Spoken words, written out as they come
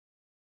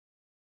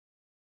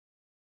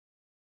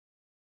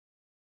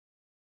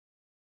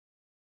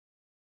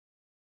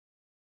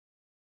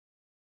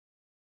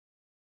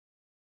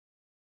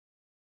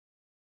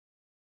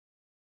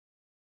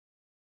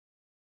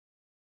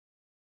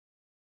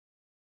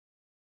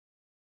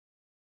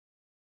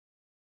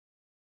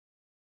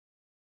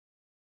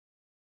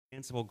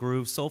Danceable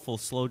grooves, soulful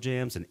slow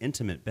jams, and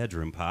intimate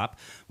bedroom pop.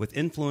 With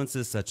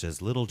influences such as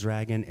Little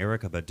Dragon,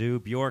 Erykah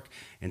Badu, Bjork,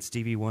 and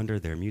Stevie Wonder,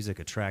 their music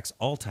attracts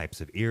all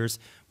types of ears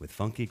with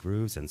funky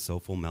grooves and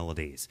soulful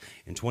melodies.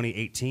 In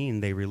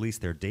 2018, they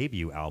released their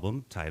debut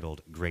album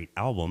titled Great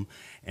Album,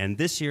 and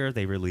this year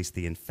they released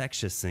the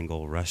infectious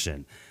single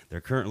Russian.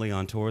 They're currently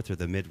on tour through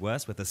the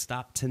Midwest with a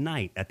stop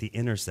tonight at the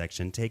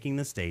Intersection, taking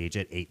the stage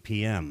at 8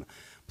 p.m.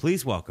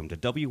 Please welcome to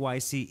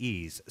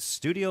WYCE's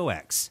Studio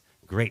X,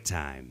 Great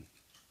Time.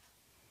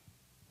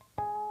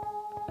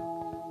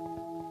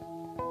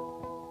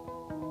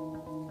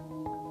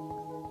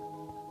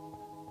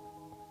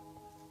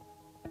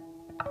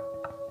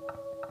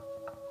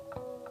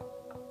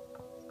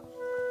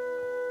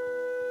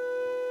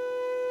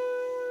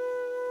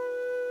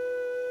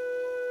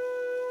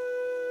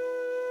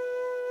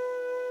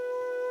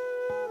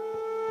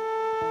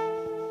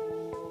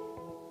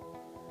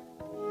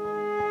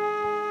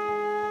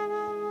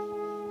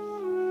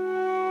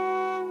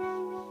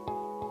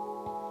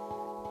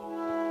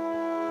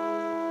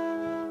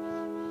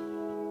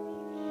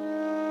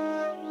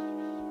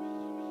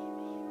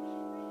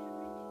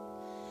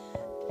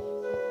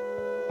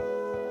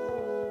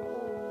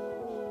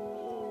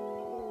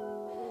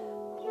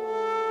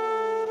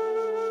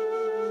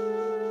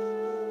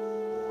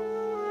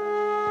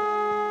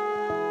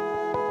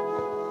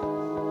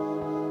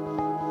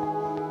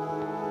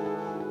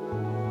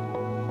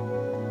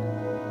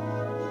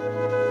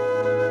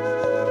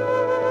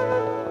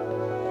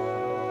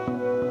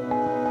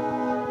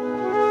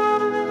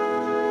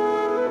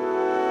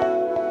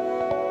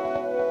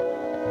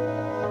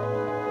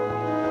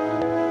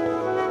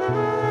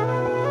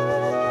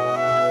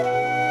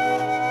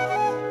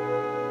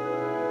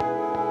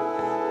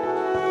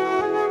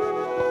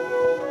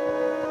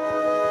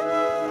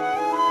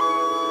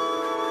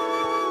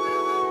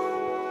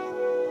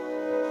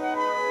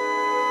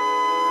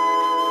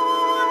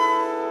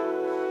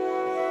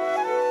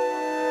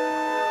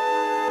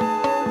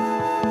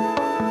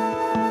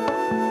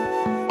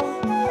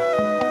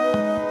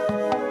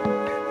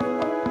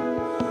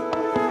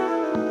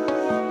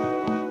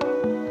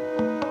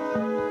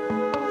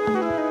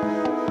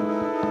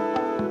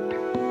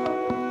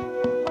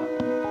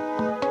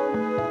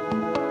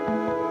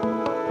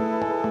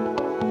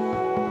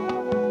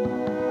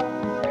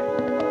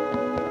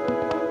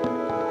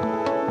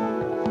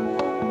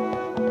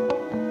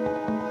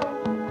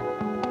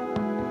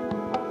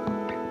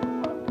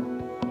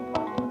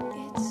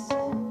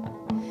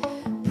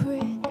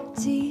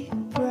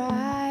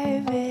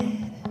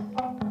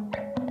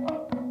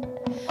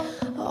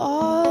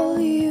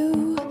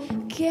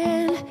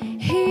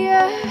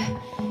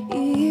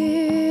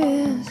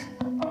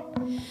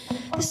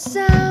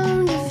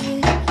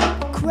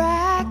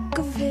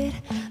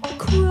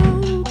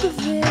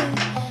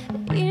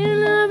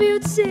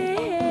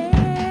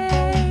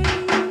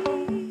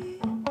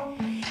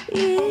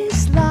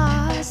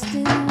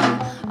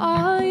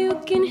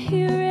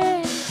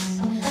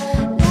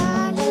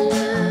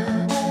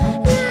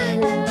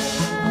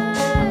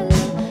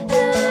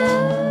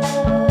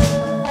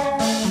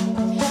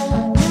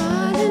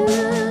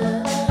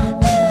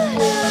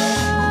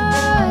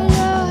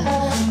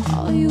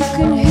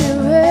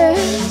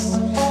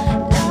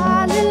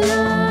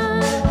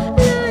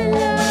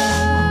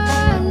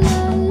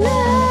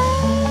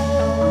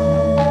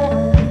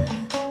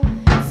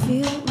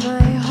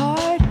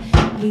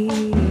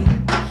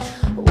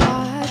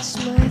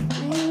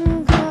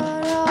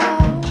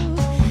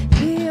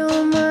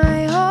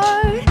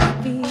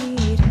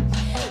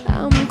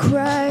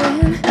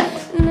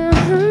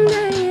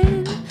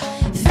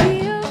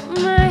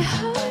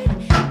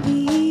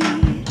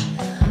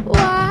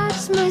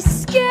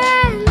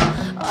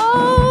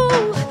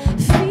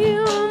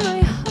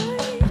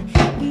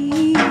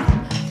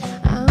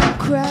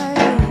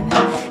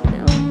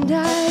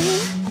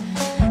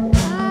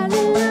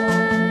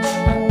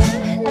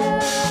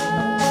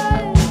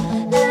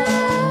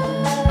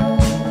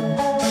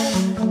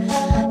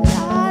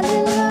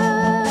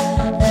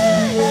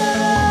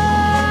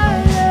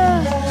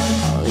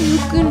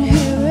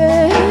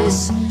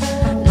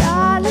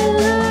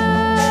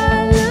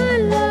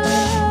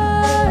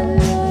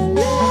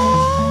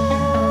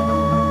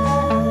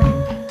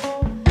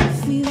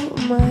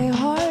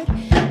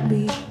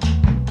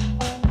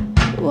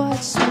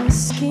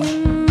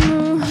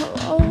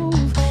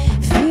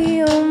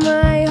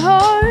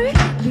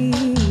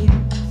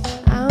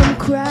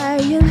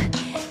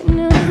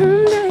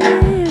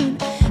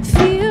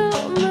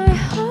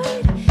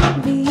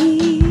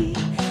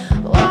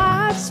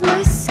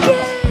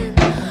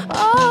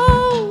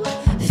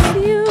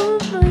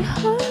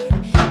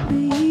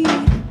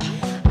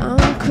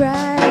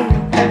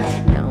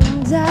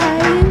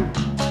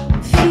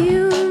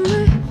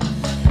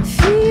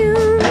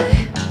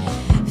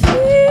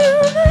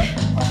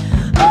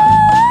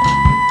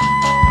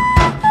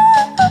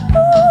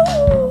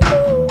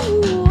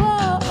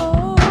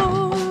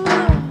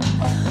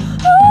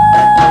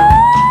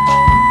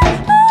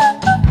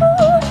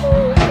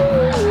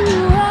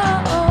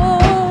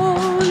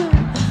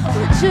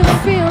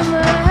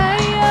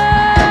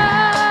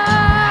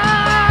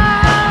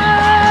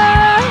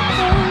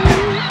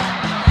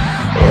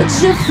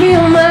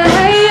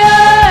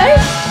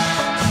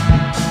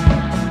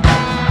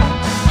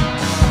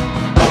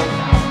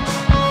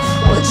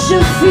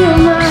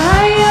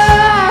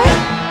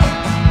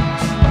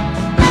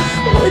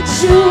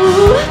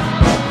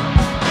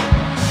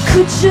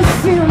 Could you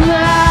feel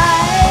my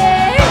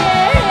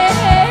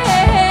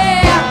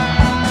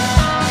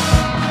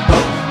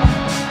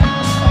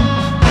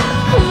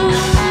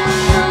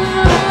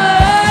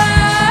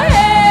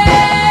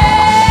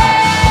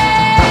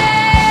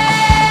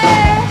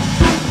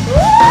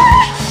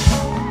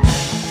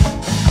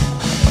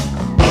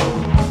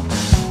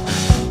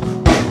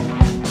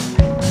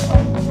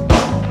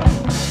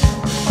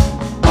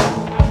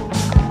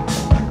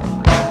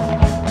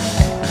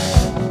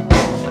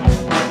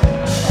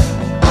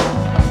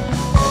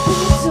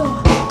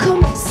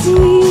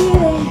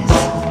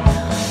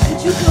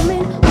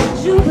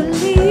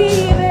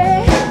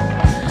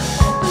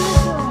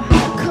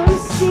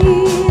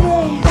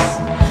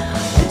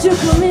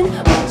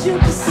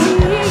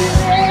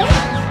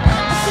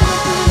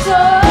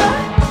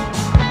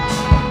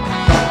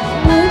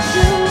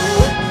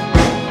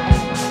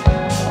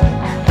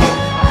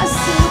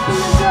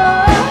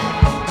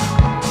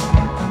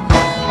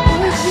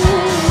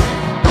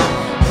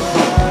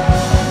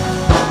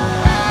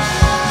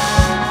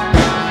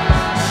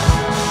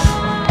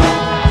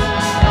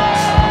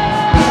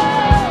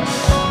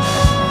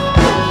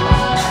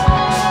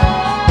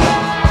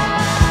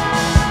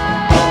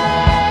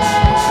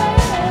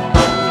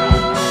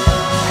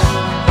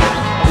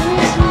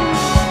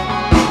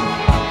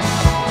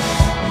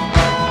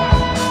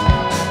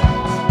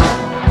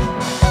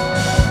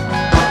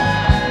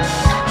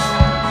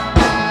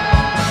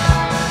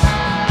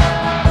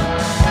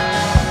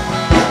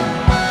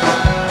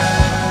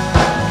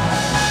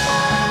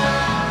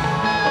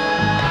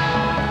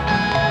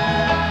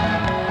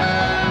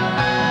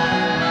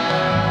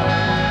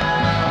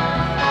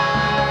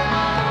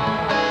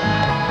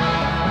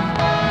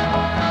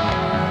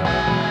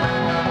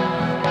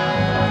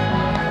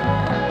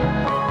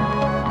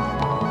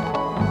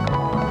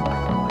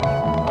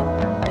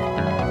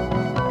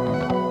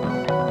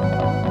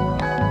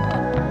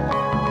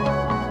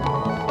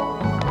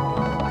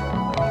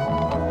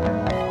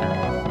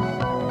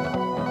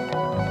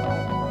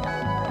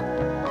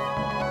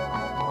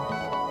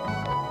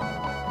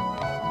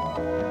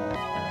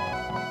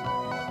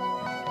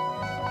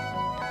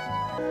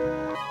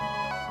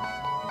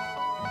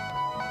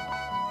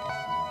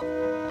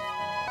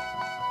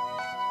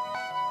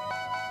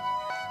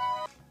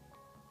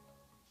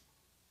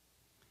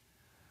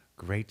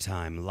Great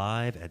time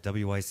live at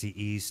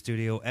WYCE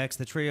Studio X.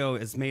 The trio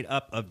is made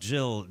up of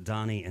Jill,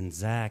 Donnie, and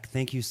Zach.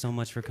 Thank you so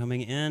much for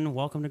coming in.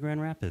 Welcome to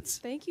Grand Rapids.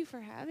 Thank you for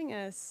having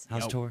us.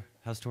 How's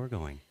tour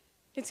going?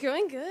 It's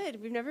going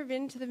good. We've never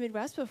been to the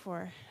Midwest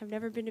before. I've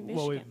never been to Michigan.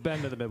 Well, we've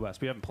been to the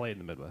Midwest. We haven't played in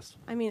the Midwest.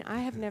 I mean, I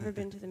have never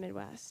been to the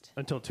Midwest.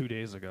 Until 2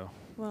 days ago.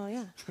 Well,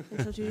 yeah,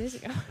 until 2 days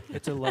ago.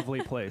 It's a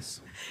lovely place.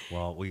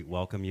 Well, we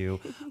welcome you.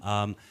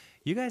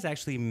 You guys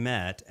actually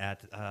met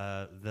at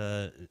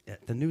the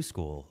New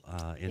School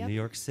in Yep. New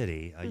York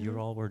City. You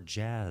all were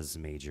jazz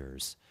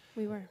majors.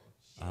 We were.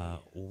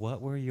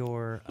 What were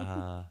your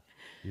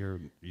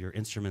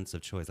instruments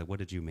of choice? Like, what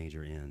did you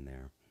major in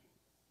there?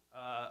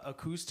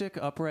 Acoustic,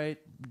 upright,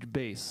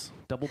 bass,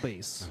 double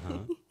bass.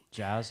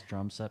 Jazz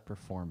drum set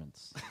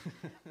performance.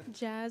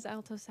 Jazz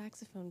alto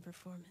saxophone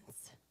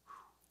performance.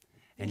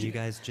 And you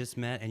guys just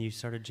met and you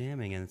started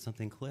jamming and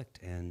something clicked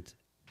and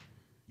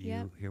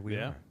here we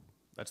are.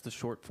 That's the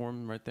short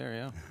form right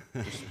there,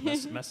 yeah.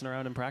 Just messing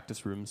around in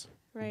practice rooms.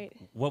 Right.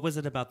 What was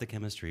it about the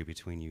chemistry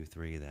between you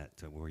three that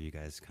where you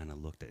guys kind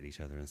of looked at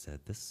each other and said,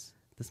 this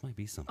might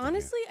be something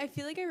Honestly, I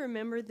feel like I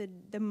remember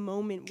the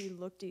moment we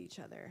looked at each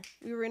other.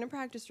 We were in a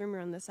practice room. We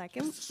were on the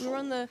second. We were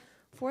on the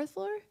fourth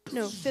floor?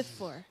 No, fifth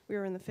floor. We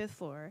were on the fifth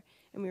floor,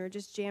 and we were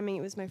just jamming.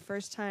 It was my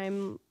first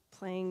time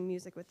playing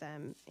music with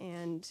them,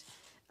 and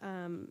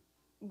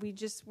we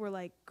just were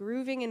like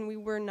grooving, and we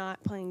were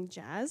not playing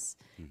jazz,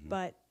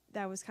 but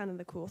that was kind of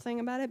the cool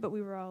thing about it. But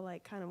we were all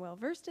like kind of well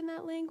versed in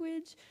that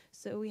language,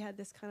 so we had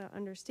this kind of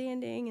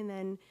understanding, and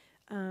then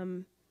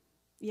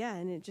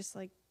and it just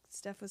like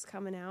stuff was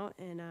coming out,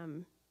 and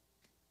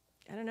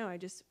I don't know, I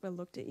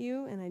looked at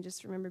you, and I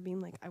just remember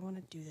being like, I want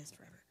to do this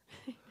forever.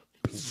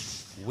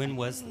 When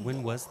was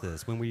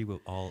this? When were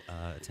you all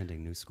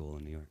attending New School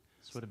in New York?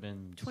 This would have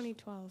been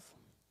 2012.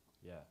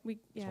 Yeah.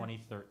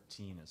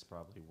 2013 is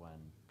probably when,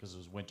 because it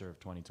was winter of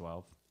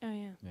 2012. Oh,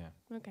 yeah.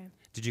 Yeah. Okay.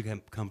 Did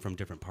you come from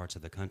different parts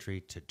of the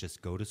country to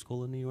just go to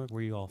school in New York?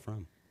 Where are you all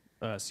from?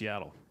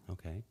 Seattle.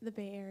 Okay. The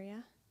Bay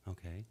Area.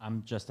 Okay.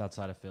 I'm just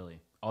outside of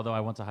Philly, although I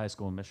went to high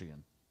school in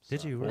Michigan.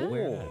 Did you? Oh,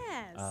 Where at?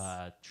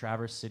 yes.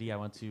 Traverse City, I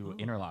went to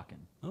Interlochen.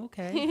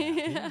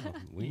 Okay. Yeah,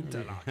 we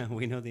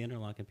know the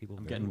Interlochen people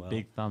I'm very getting well.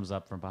 big thumbs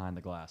up from behind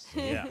the glass.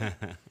 So. Yeah.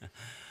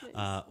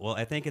 Well,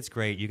 I think it's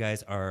great. You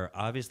guys are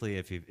obviously,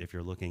 if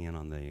you're looking in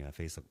on the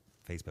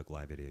Facebook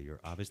Live video, you're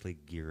obviously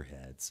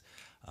gearheads.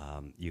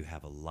 You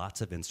have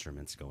lots of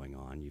instruments going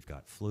on. You've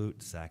got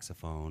flute,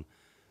 saxophone,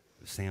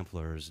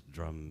 samplers,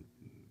 drum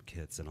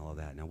kits, and all of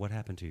that. Now, what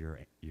happened to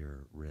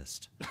your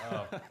wrist?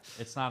 Oh,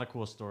 it's not a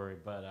cool story,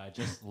 but I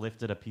just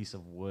lifted a piece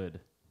of wood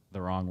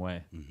the wrong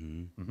way.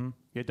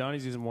 Yeah,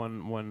 Donnie's using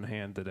one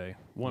hand today,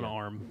 one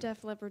arm.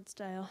 Def Leppard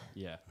style.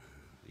 Yeah.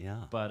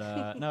 Yeah.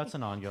 But no, it's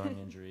an ongoing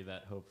injury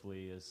that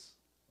hopefully is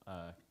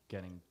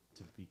getting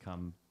to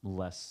become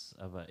less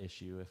of an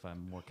issue if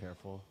I'm more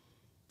careful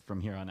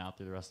from here on out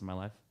through the rest of my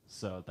life.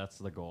 So that's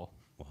the goal.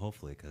 Well,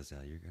 hopefully, because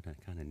you're going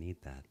to kind of need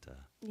that.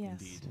 Yes.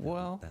 Indeed. that-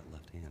 Well, that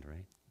left hand,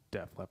 right?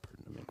 Def Leppard.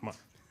 I mean, come on.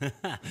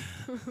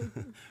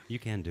 You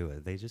can do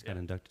it. They just got Yeah.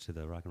 inducted to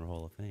the Rock and Roll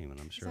Hall of Fame, and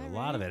I'm sure a that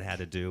lot of right? it had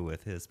to do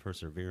with his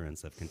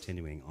perseverance of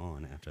continuing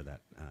on after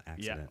that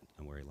accident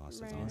and where he lost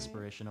his Right. arm.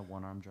 Inspiration of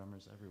one-armed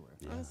drummers everywhere.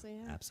 Yeah, Honestly,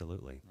 yeah.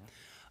 absolutely.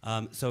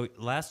 So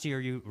last year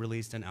you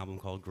released an album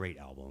called Great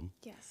Album,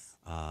 Yes.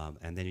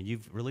 and then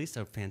you've released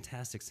a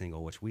fantastic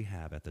single, which we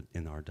have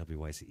in our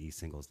WYCE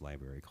singles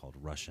library called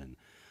Russian.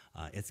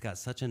 It's got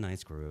such a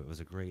nice groove. It was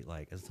a great,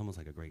 it's almost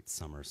like a great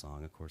summer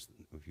song. Of course,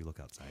 if you look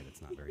outside,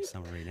 it's not very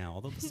summery now,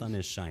 although the sun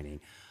is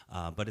shining.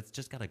 But it's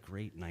just got a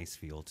great, nice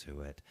feel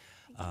to it.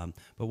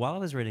 But while I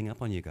was reading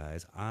up on you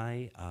guys,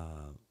 I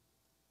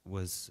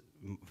was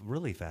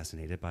really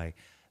fascinated by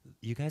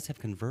you guys have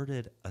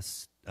converted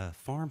a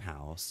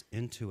farmhouse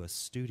into a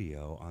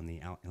studio on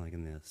the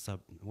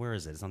where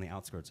is it? It's on the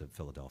outskirts of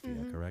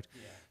Philadelphia, correct?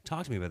 Yeah.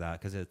 Talk to me about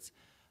that, because it's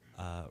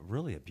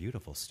really a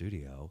beautiful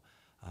studio.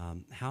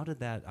 How did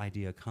that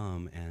idea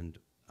come? And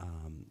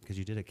because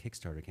you did a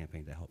Kickstarter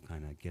campaign to help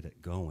kind of get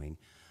it going,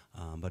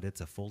 but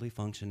it's a fully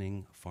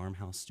functioning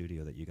farmhouse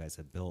studio that you guys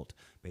have built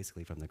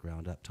basically from the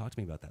ground up. Talk to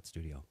me about that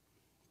studio.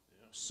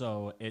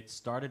 So it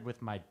started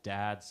with my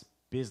dad's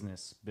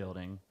business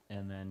building,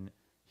 and then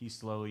he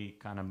slowly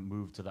kind of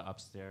moved to the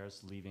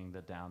upstairs, leaving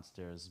the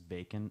downstairs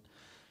vacant.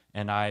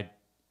 And I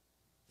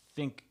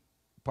think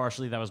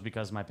partially that was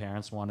because my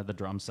parents wanted the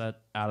drum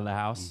set out of the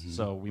house.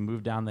 So we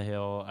moved down the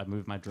hill. I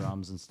moved my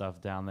drums and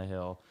stuff down the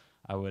hill.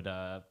 I would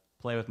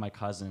play with my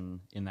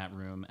cousin in that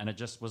room, and it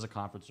just was a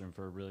conference room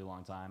for a really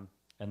long time.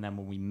 And then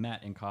when we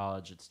met in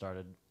college, it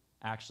started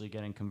actually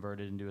getting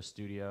converted into a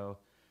studio.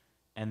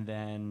 And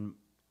then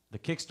the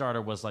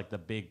Kickstarter was like the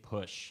big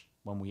push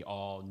when we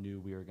all knew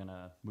we were going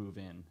to move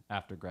in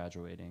after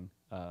graduating,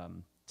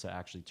 to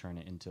actually turn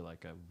it into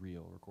like a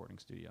real recording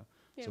studio.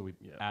 Yeah. So we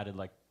added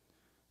like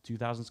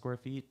 2,000 square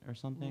feet or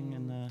something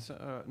in the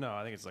So, no,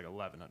 I think it's like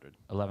 1,100.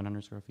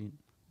 1,100 square feet.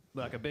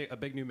 Like a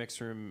big new mix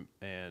room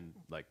and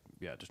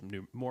just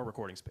more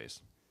recording space.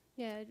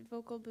 Yeah,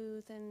 vocal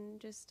booth and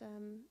just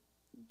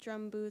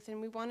drum booth,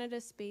 and we wanted a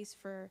space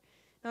for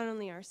not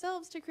only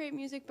ourselves to create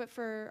music, but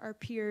for our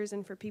peers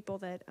and for people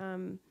that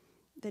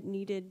that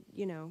needed,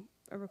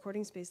 a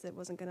recording space that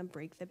wasn't going to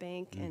break the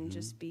bank and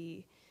just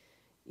be,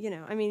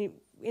 I mean,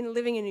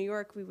 living in New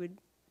York,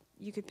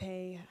 you could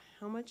pay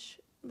how much?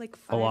 Like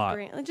A lot.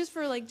 $5,000, like just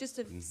for just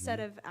a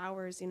set of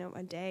hours,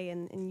 a day,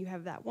 and you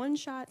have that one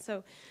shot.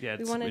 So Yeah,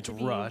 we wanted it's to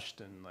be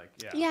rushed and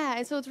Yeah,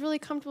 and so it's really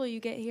comfortable. You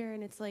get here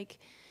and it's like,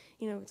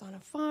 it's on a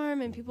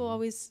farm, and people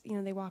always,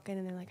 they walk in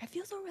and they're like, I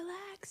feel so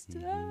relaxed.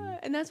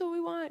 And that's what we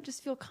want,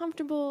 just feel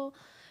comfortable.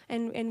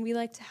 And we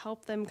like to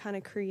help them kind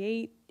of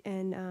create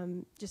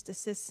and just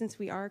assist, since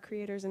we are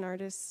creators and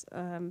artists.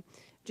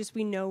 Just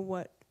we know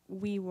what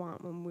we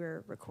want when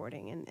we're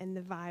recording and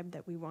the vibe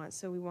that we want.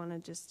 So we want to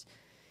just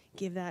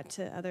give that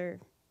to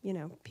other,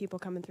 people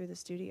coming through the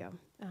studio.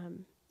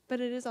 But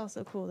it is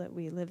also cool that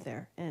we live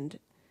there, and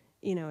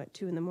at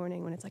 2 a.m.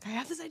 when it's like, I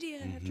have this idea,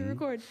 I have to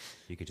record.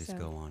 You could just So-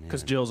 go on in.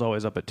 Because Jill's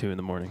always up at 2 a.m.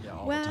 Yeah,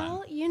 all the time.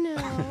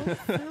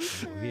 Well,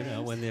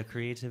 sometimes. when the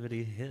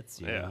creativity hits,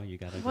 you got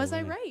to go Was I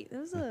in. right? It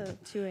was a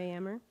 2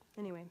 a.m.er.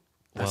 Anyway.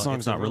 That Well, song's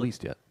it's a not really-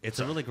 released yet. It's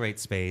a really great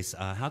space.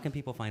 How can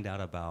people find out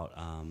about?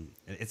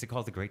 Is it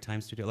called the Great Time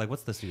Studio? Like,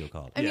 what's the studio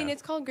called? I mean, Yeah.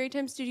 it's called Great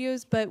Time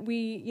Studios, but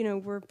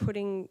we're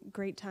putting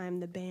Great Time,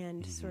 the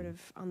band, sort of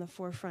on the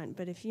forefront.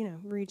 But if,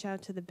 reach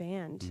out to the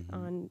band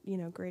on,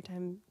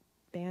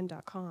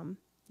 greattimeband.com.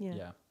 Yeah.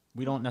 Yeah.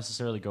 We don't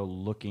necessarily go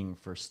looking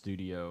for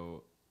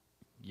studio,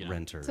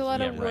 Renters. It's a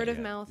lot of right, word of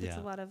yeah. mouth. It's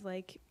Yeah. a lot of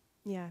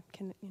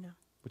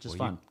which is Well,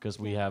 fun because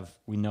we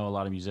know a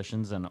lot of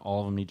musicians, and all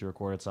of them need to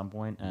record at some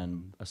point,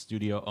 and a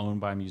studio owned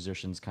by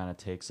musicians kind of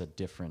takes a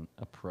different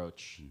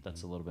approach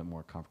that's a little bit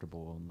more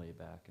comfortable and laid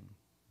back. And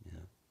Yeah,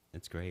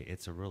 it's great.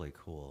 It's a really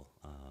cool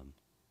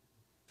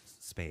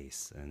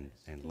space and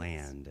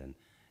land, and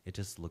it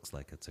just looks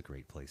like it's a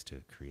great place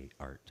to create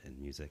art and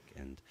music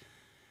and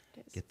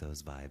It is. get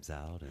those vibes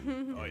out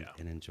and, Oh, yeah.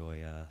 and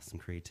enjoy some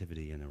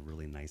creativity in a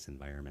really nice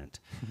environment.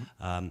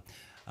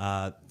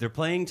 They're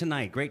playing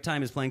tonight. Great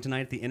Time is playing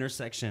tonight at the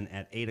Intersection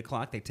at 8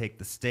 o'clock. They take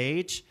the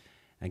stage.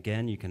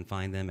 Again, you can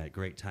find them at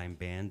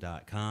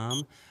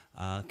greattimeband.com.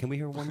 Can we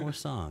hear one more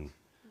song?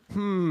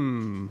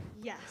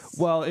 Yes.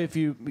 Well, if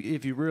you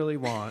really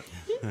want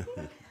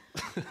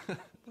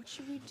What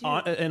should we do?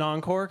 an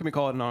encore, can we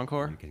call it an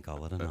encore? You can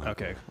call it an encore.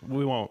 Okay,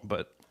 we won't,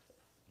 but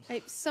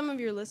Some of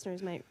your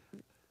listeners might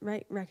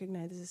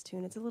recognize this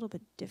tune. It's a little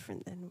bit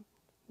different than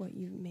what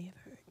you may have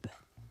heard, but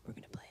we're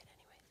going to play it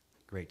anyway.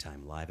 Great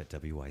Time live at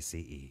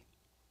WYCE.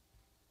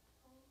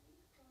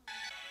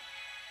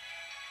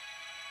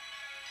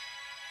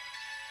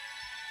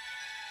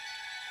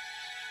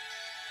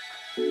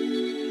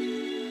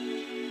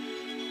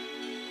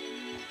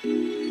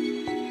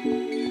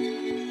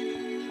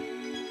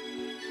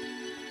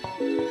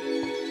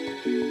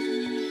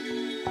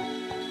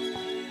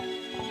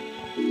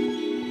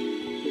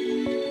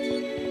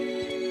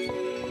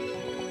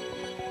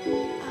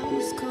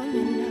 was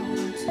coming out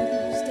on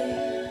Tuesday.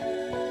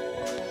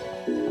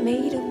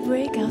 Made a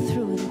break out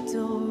through the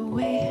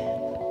doorway.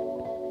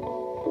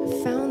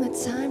 I found the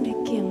time to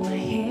get my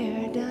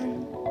hair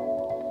done.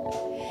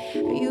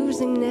 I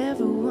usually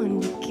never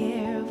one to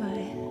care,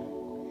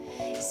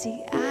 but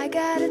see, I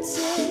gotta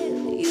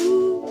tell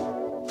you,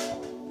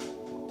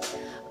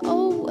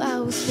 oh, I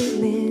was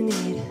feeling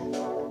it.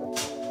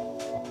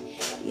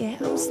 Yeah,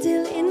 I'm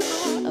still in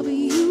awe of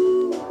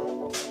you,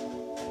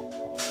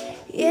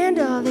 and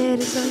all that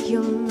is on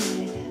your mind.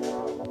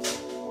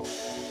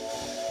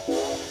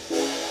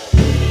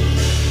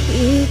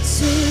 It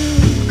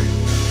took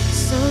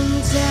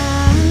some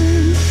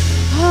time,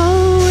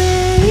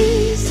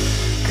 always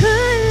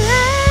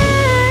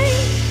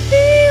collide,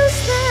 feels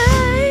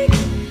like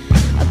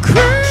a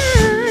crime.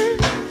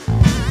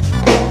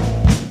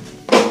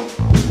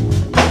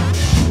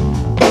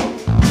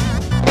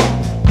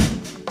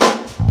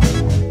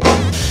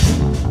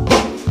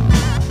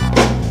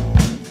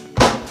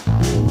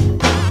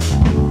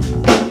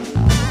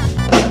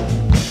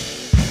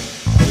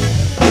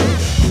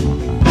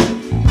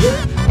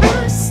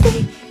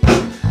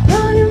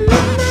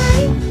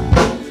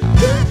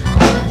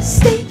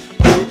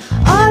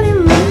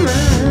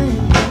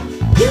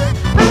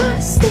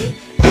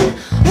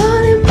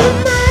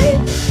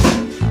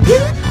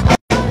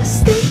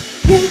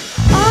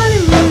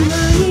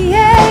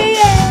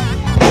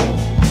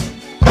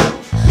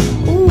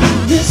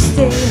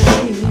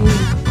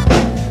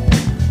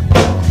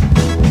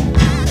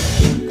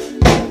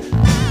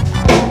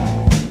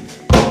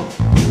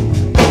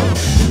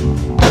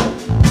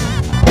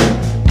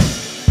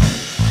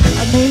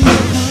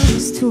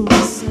 To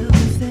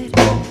myself that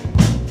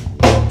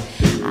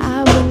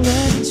I would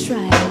never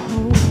try to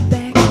hold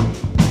back.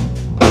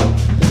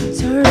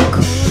 Turn a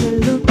corner,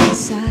 looking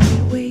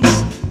sideways,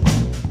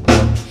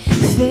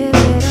 fill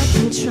it up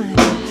and try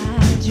to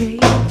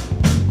hydrate.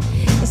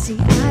 And see,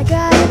 I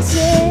gotta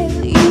tell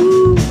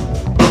you,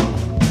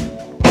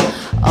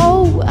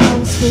 oh, I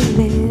was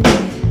feeling it,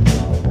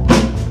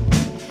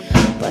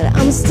 but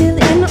I'm still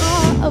in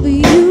awe of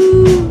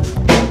you,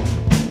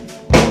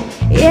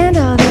 and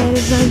all that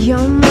is on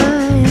your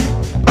mind.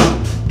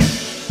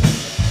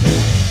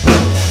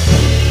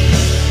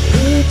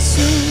 It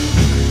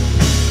took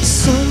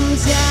some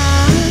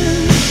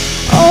time,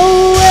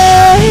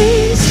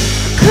 always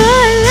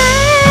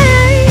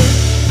collide,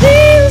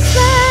 feels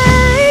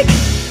like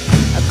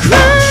a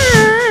crime.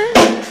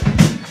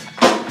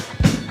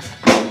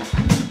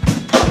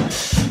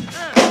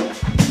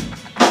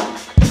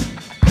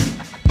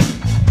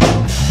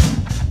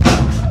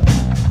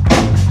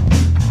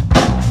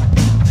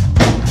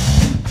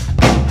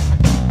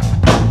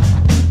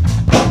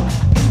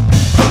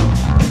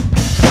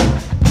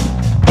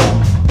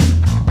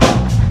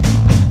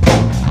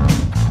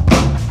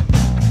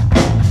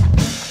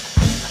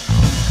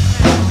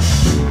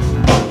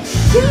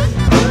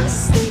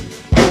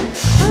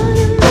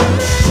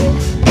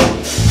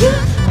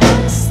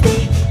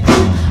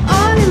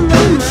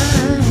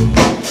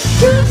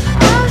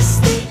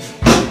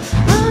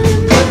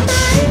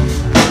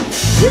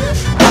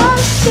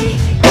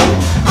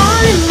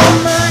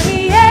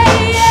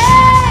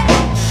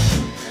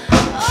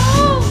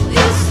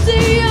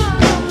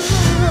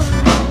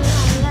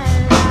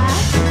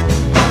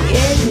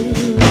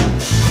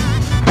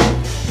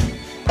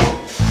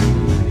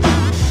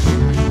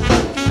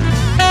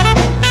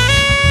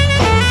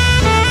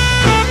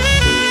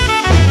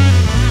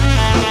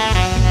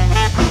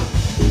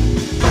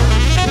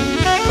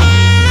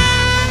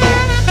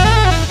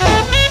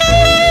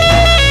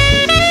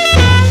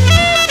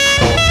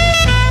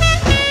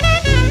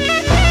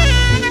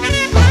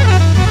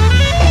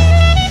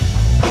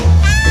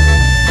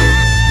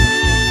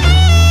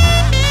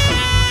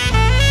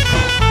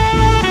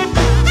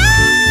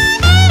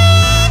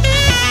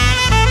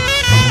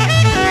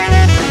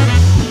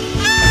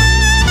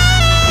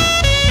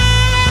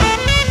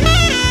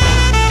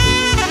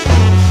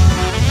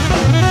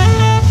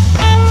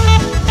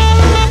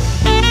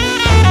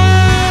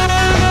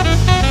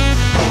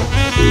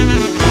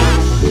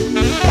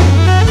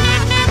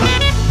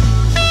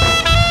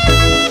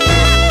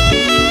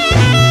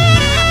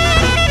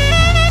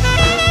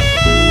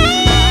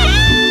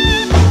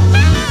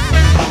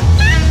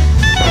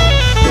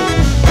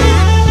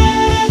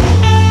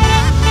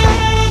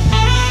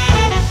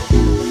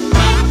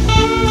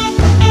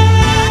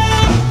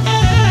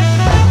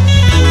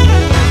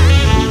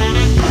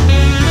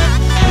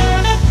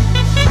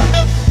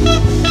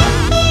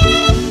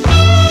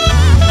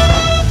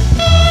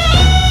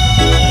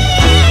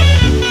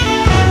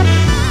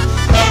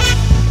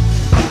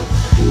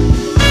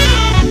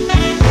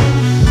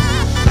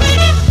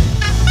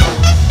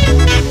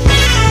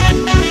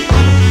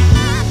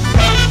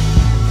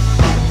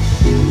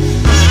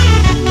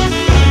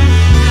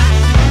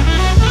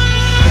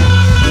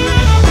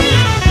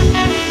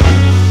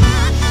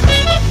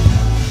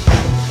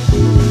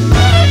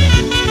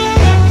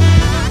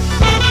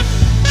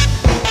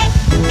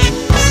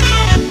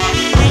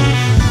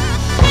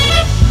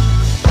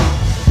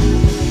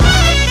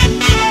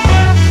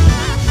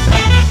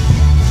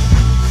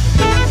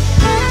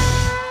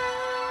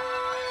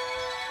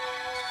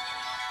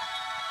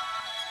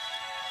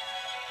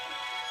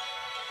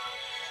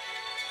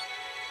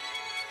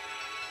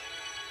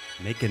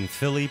 Making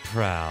Philly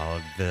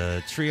proud.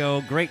 The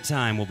trio Great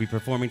Time will be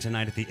performing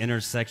tonight at the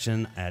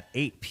Intersection at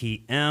 8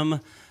 p.m.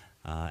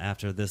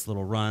 After this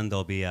little run,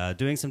 they'll be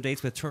doing some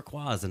dates with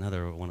Turquoise,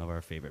 another one of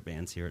our favorite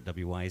bands here at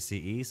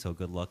WYCE. So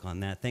good luck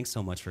on that. Thanks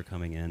so much for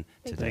coming in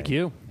today. Thank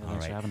you. Yeah, All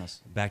thanks right. for having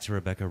us. Back to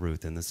Rebecca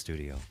Ruth in the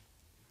studio.